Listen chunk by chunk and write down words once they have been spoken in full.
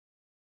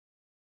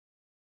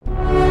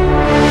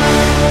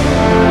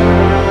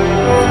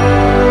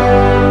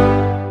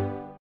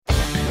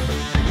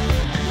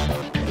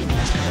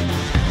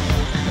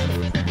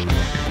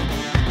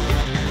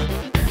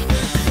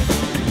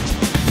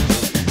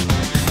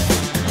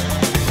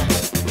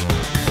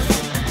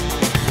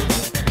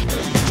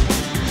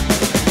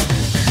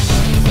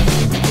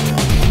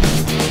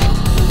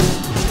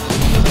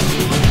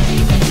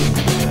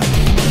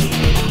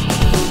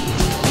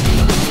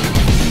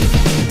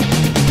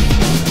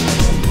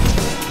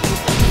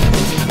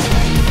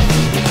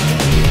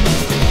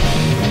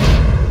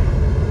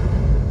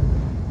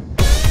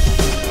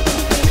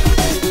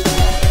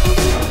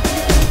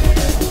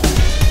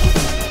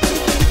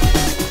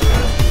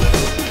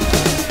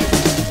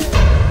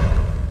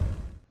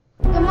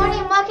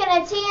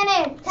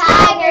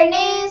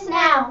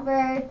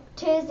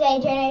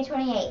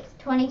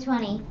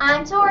2020.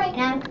 I'm Tori.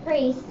 And I'm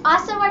Caprice.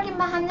 Also working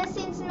behind the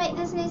scenes to make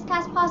this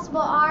newscast possible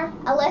are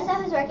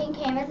Alyssa, who's working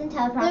cameras and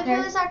teleprompter. Luke,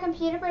 who is our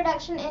computer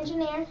production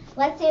engineer.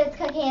 Let's see what's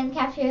cooking in the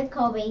cafeteria with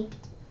Colby.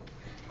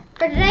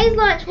 For today's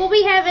lunch, we'll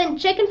be having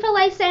chicken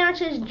fillet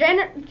sandwiches,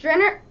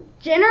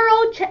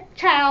 General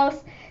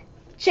Chow's,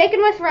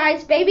 chicken with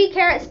rice, baby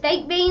carrots,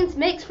 baked beans,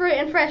 mixed fruit,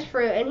 and fresh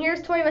fruit. And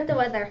here's Tori with the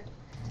weather.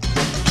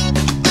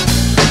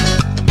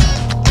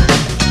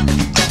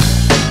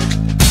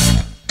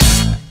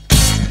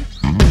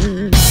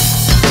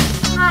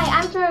 Hi,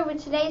 I'm Tori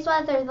with today's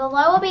weather. The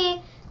low will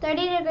be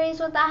 30 degrees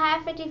with a high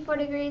of 54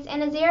 degrees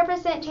and a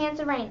 0% chance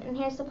of rain. And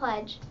here's the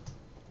pledge.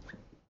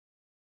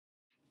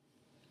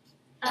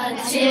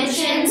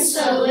 Attention,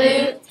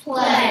 salute,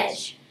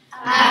 pledge.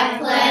 I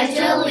pledge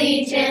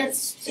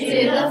allegiance to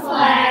the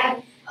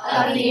flag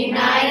of the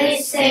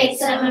United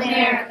States of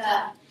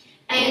America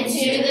and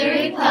to the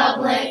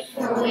republic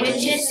for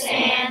which it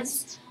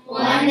stands,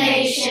 one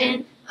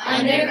nation,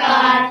 under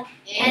God,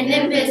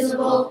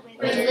 indivisible,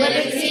 with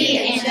liberty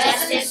and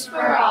justice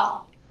for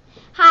all.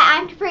 Hi,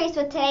 I'm Caprice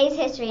with today's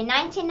history. In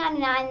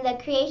 1999,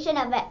 the creation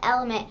of an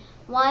element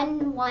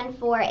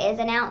 114 is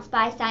announced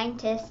by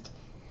scientists.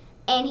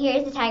 And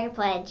here's the Tiger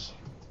Pledge.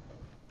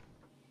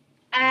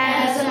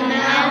 As a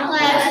Mount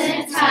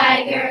Pleasant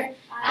tiger,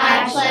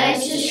 I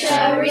pledge to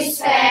show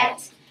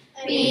respect,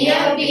 be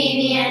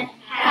obedient,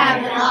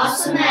 have an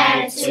awesome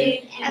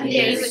attitude, and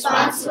be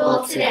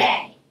responsible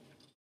today.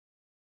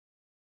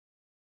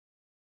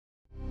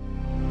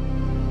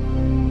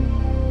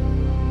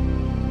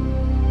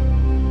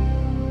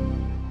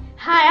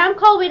 Hi, I'm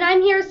Colby, and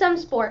I'm here with some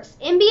sports.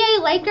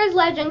 NBA Lakers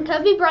legend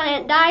Kobe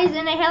Bryant dies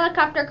in a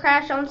helicopter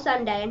crash on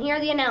Sunday, and here are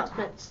the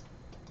announcements.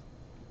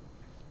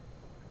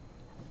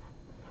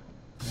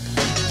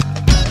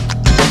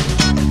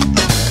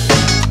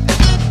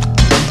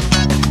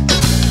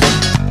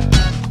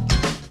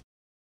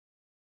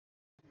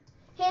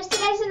 Here's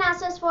today's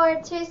announcements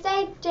for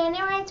Tuesday,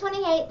 January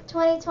 28,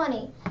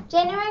 2020.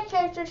 January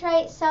character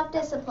trait,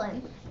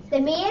 self-discipline. The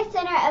Media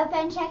Center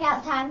open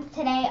checkout times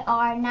today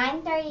are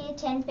 9:30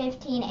 to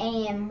 10:15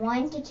 a.m.,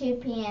 1 to 2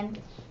 p.m.,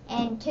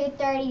 and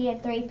 2:30 to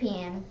 3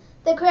 p.m.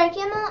 The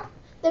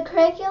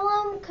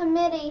curriculum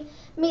committee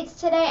meets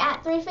today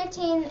at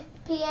 3:15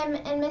 p.m.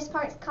 in Miss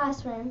Park's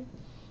classroom.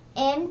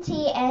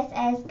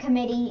 MTSS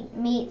committee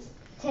meets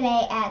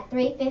today at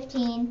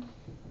 3:15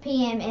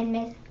 p.m.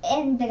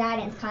 in the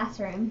guidance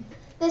classroom.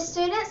 The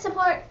student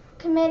support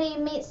committee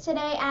meets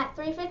today at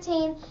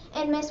 3:15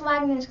 in Miss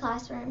Wagner's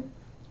classroom.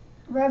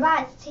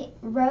 Robotics team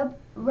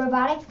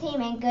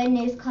and Good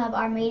News Club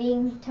are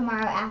meeting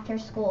tomorrow after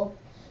school.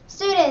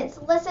 Students,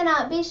 listen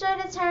up. Be sure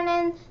to turn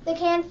in the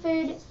canned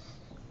food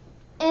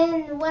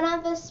in one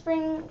of the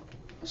spring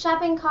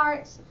shopping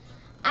carts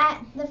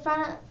at the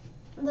front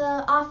of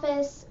the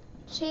office,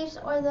 Chiefs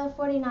or the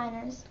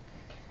 49ers.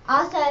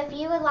 Also, if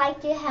you would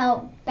like to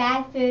help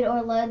bag food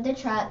or load the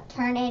truck,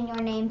 turn in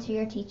your name to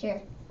your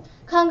teacher.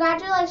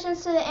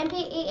 Congratulations to the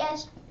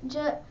MPES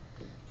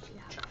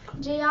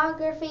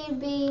Geography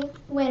B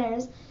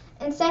winners.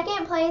 In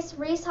second place,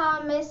 Reese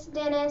Hall, Miss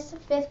Dennis,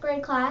 5th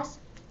grade class.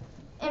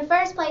 In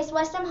first place,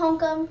 Weston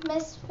Holcomb,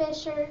 Miss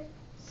Fisher's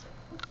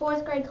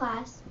 4th grade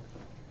class.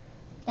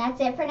 That's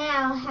it for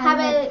now. Have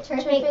a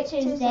terrific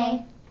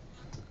Tuesday.